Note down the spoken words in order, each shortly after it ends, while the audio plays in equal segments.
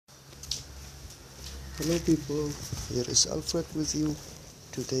Hello people, here is Alfred with you.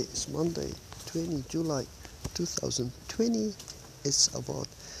 Today is Monday, 20 July 2020. It's about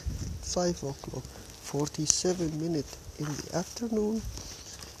 5 o'clock 47 minutes in the afternoon.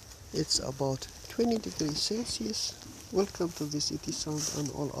 It's about 20 degrees Celsius. Welcome to the City Sound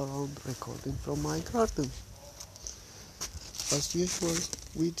and all around recording from my garden. As usual,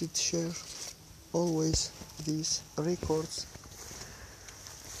 we did share always these records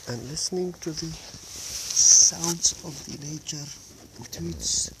and listening to the sounds of the nature,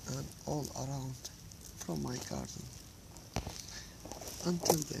 tweets and all around from my garden.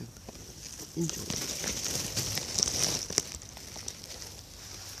 Until then, enjoy.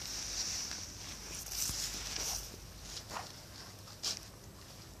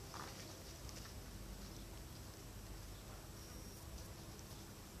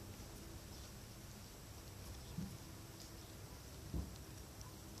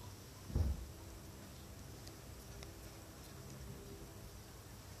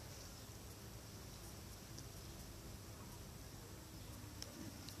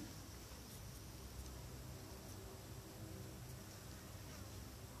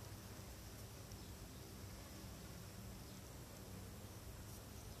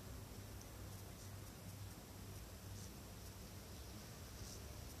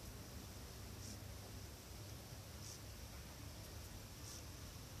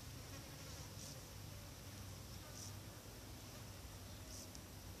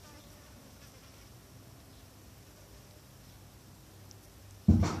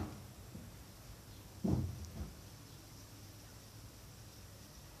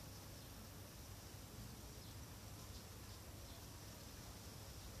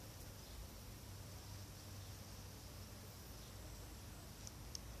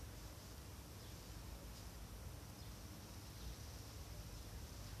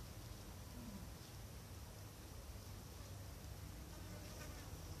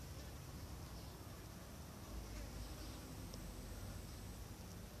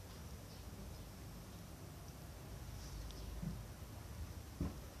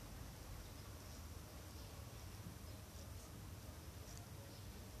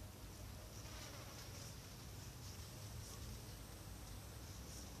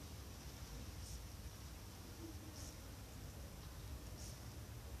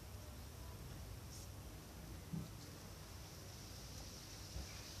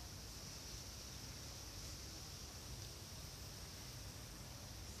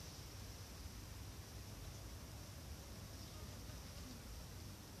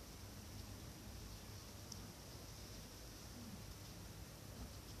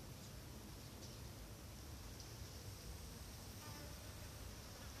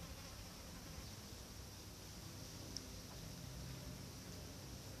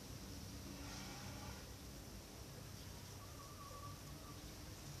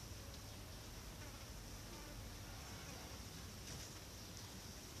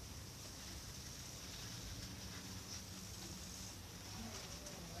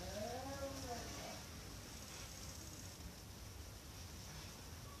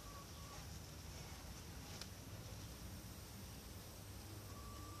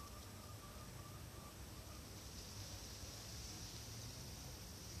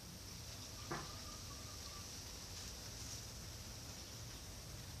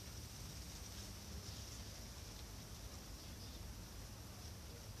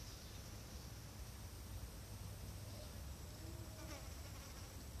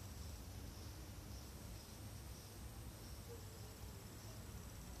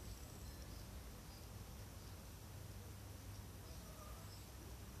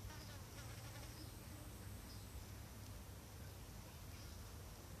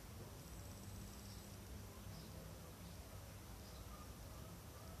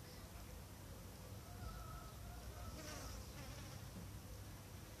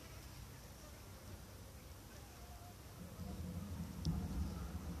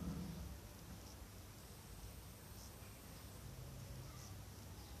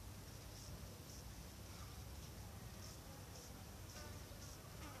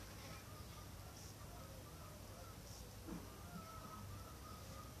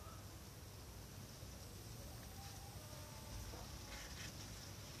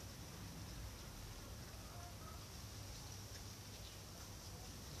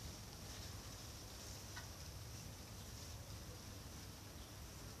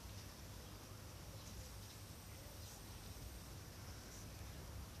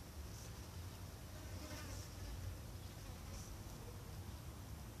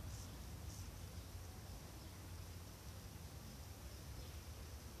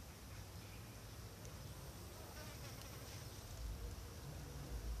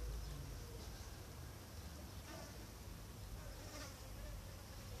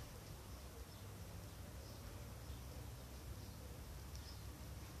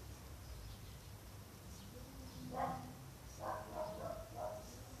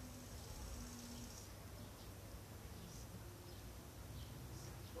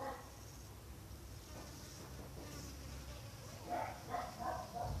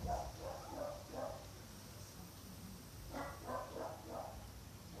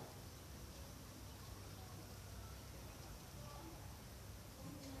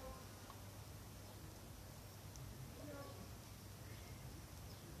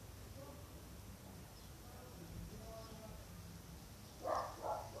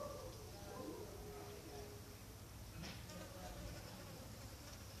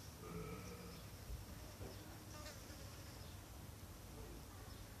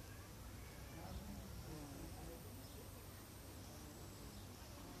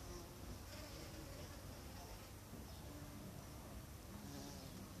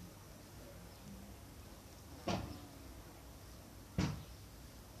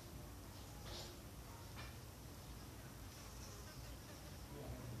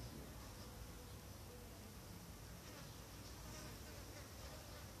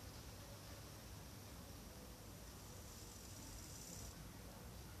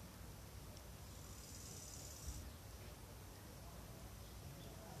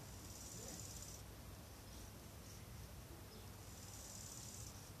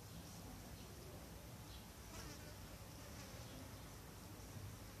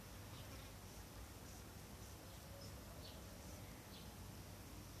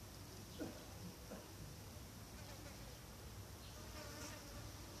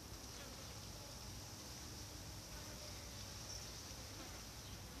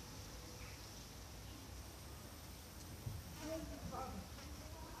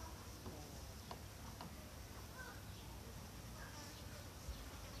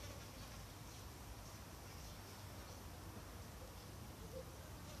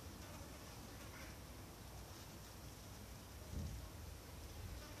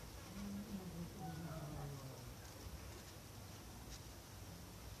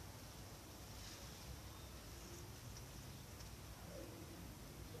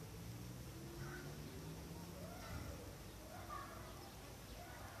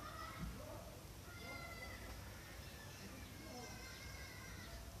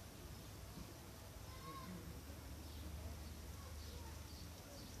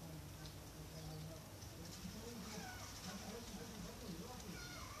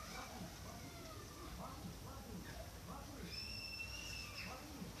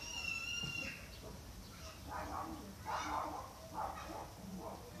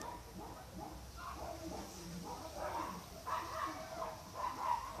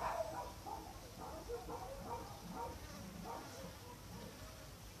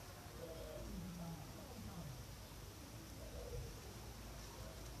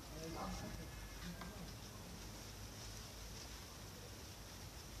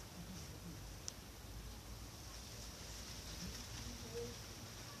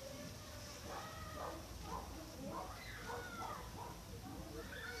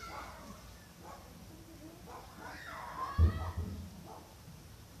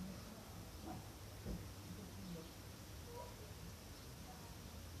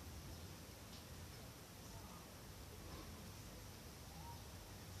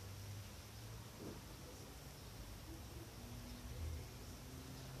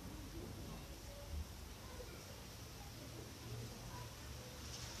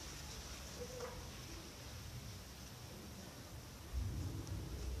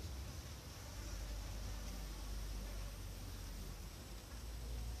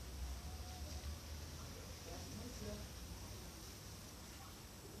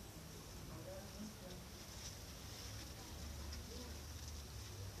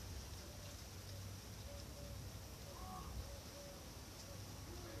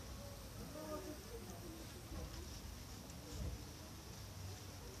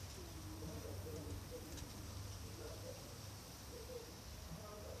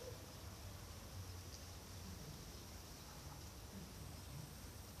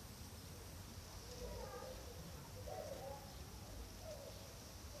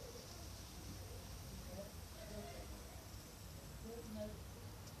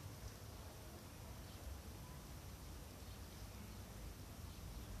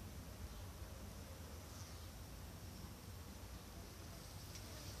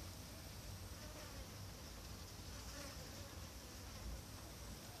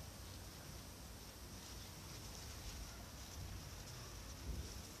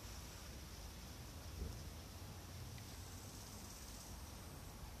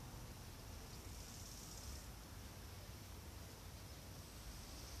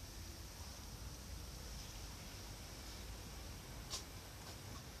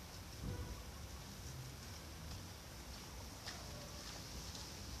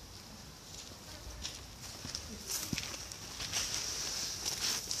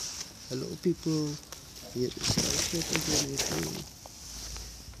 Hello people, here is Alfred again with you.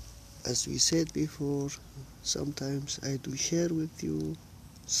 As we said before, sometimes I do share with you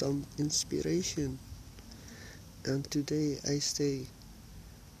some inspiration, and today I stay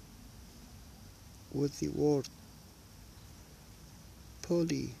with the word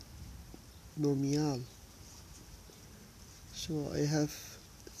polynomial. So I have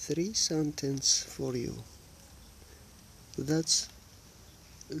 3 sentences for you. That's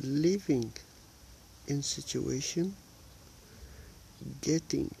living in situation,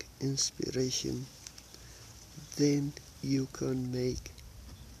 getting inspiration, then you can make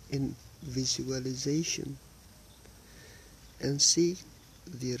in visualization and see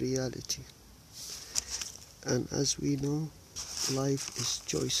the reality. And as we know, life is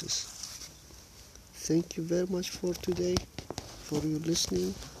choices. Thank you very much for today, for your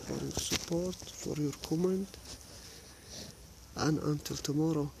listening, for your support, for your comment, and until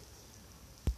tomorrow.